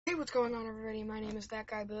what's going on, everybody? My name is That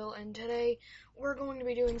Guy Bill, and today we're going to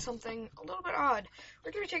be doing something a little bit odd.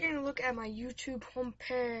 We're going to be taking a look at my YouTube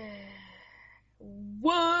homepage.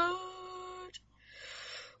 What?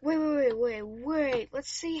 Wait.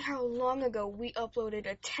 Let's see how long ago we uploaded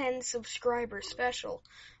a 10 subscriber special.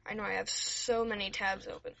 I know I have so many tabs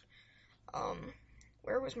open.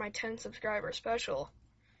 Where was my 10 subscriber special?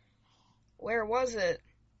 Where was it?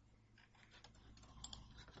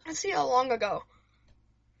 Let's see how long ago.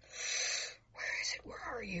 Where is it?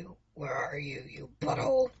 Where are you, you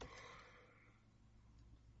butthole?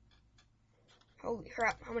 Holy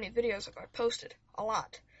crap, how many videos have I posted? A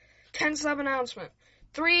lot. 10 sub announcement.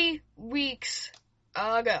 3 weeks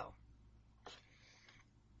ago.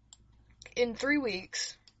 In 3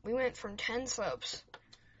 weeks, we went from 10 subs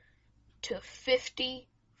to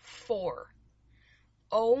 54.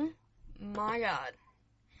 Oh my god.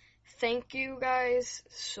 Thank you guys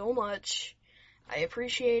so much. I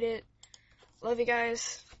appreciate it. Love you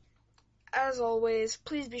guys. As always,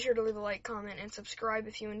 please be sure to leave a like, comment, and subscribe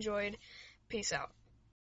if you enjoyed. Peace out.